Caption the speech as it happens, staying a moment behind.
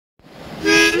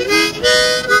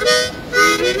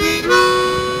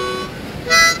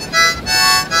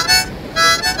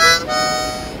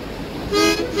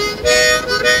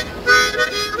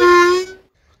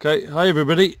Okay, hi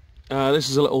everybody. This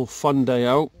is a little fun day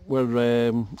out.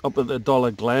 We're up at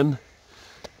the Glen,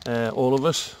 all of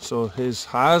us. So here's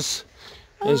Haz,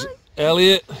 here's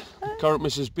Elliot, current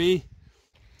Mrs. B.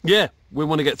 Yeah, we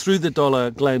want to get through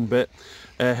the Glen bit,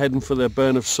 heading for the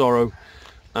Burn of Sorrow,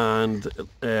 and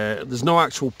there's no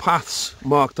actual paths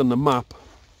marked on the map.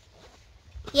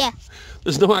 Yeah.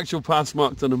 There's no actual paths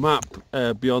marked on the map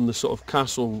beyond the sort of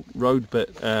castle road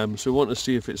bit, so we want to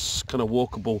see if it's kind of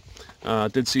walkable. I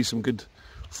did see some good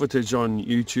footage on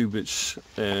YouTube which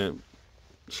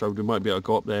showed we might be able to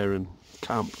go up there and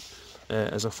camp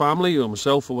as a family or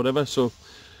myself or whatever. So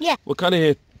yeah, we're kind of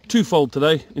here twofold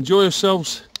today. Enjoy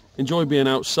yourselves, enjoy being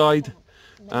outside,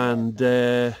 and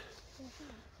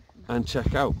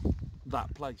check out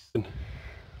that place.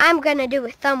 I'm gonna do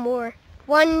a thumb war.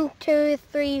 1, 2,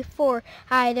 3, 4.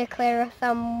 I declare a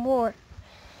thumb war.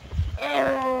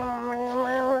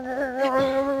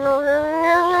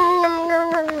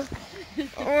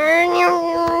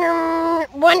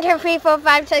 1, 2, 3, 4,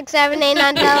 5, 6, 7, 8,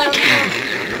 9, 10.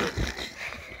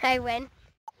 I win.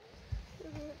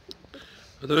 I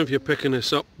don't know if you're picking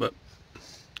this up, but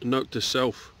note to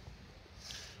self: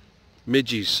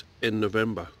 midges in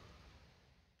November.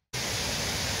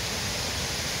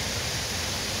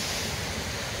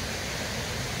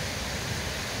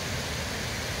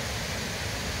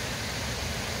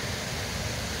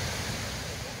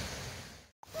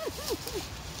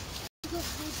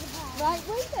 Right,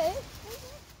 wait there.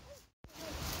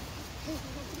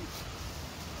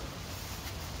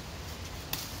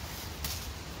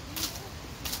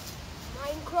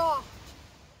 Minecraft.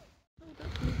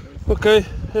 Okay,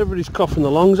 everybody's coughing the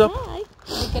lungs up. Hi.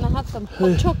 We're going to have some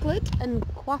hot chocolate and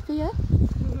coiffure.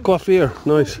 Coiffure,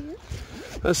 nice.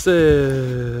 That's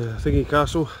the thingy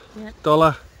castle, yeah.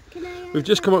 Dollar. We've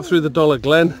just come up through the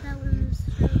Glen.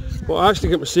 What I actually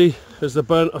get to see is the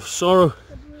Burn of Sorrow,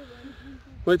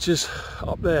 which is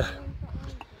up there.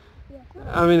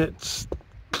 I mean, it's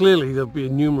clearly there'll be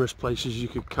numerous places you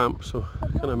could camp, so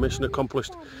kind of mission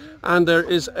accomplished. And there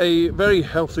is a very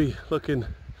healthy looking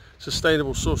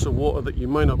sustainable source of water that you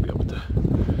might not be able to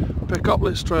pick up.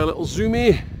 Let's try a little zoom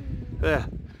in there.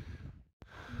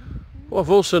 What I've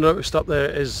also noticed up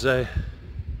there is we're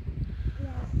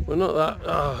not that,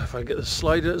 if I get the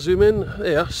slider to zoom in,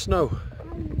 there, snow,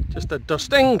 just a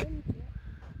dusting.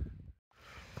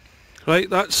 Right,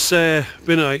 that's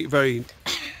been a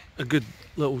good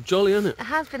little jolly, hasn't it? It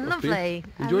has been lovely.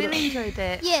 I really enjoyed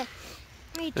it. Yeah,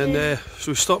 me too. And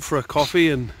so we stopped for a coffee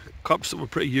and cups that were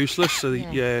pretty useless, so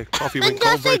the coffee went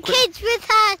cold very quick. And also kids who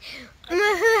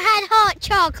had hot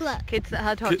chocolate. Kids that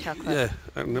had hot chocolate. Yeah,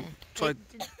 and tried.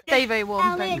 Stay very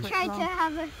warm. Elliot tried to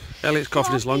have a Elliot's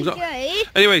coughing his lungs up. joy.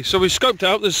 Anyway, so we scoped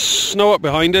out. There's snow up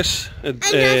behind us at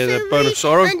the Burn of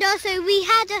Sorrow. And also we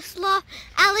had a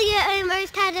Elliot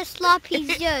almost had a sloppy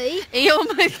Joe. He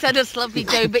almost had a sloppy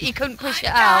Joe, but he couldn't push it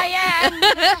out.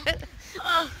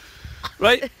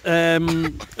 Right,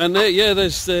 and there,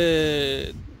 there's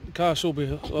the castle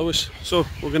below us. So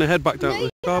we're going to head back down to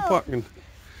the car park and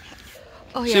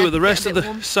see what the rest of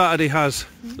the Saturday has.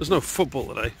 There's no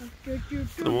football today.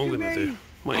 What am I going to do?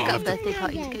 I've got a birthday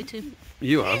party to go to.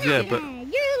 You have, yeah, but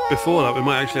before that we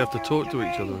might actually have to talk to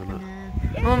each other and that.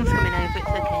 Mum's coming over, it's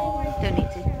okay. Don't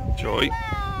need to. Joy.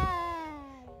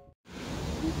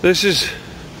 This is,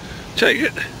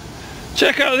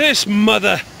 check out this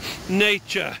Mother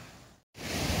Nature.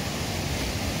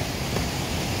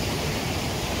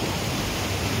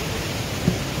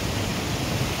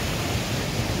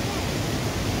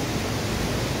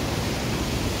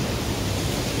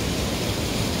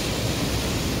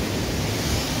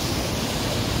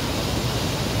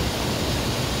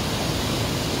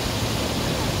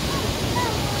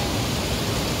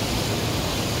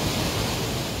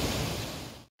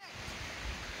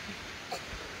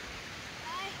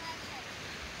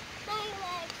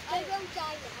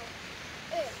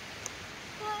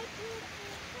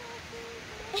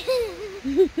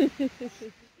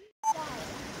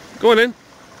 Go on in.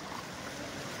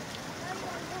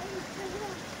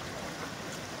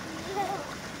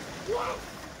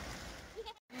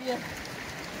 Yeah.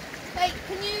 Hey,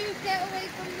 can you get away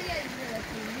from the edge there,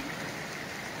 please?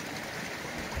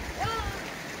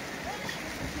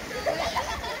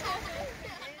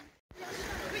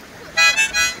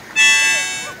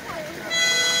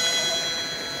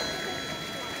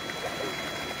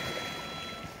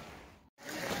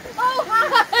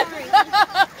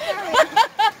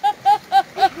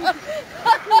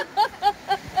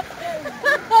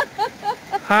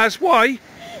 Has why?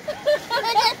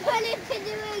 I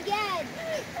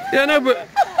Yeah, no, but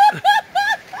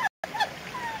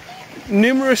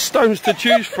numerous stones to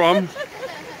choose from.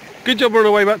 Good job on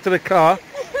the way back to the car.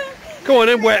 Go on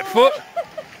then, wet foot.